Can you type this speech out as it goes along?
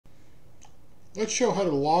Let's show how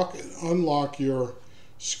to lock and unlock your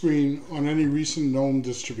screen on any recent GNOME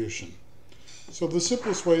distribution. So the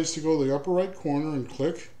simplest way is to go to the upper right corner and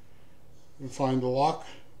click and find the lock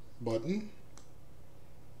button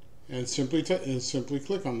and simply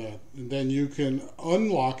click on that. And then you can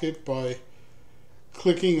unlock it by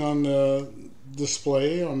clicking on the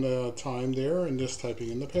display on the time there and just typing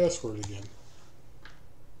in the password again.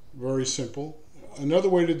 Very simple. Another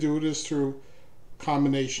way to do it is through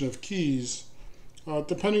combination of keys.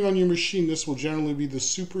 Depending on your machine, this will generally be the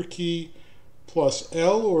super key plus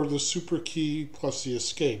L or the super key plus the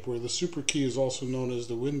escape, where the super key is also known as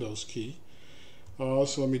the Windows key. So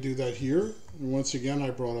let me do that here. And once again,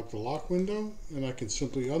 I brought up the lock window and I can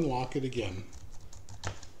simply unlock it again.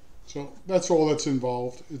 So that's all that's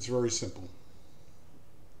involved. It's very simple.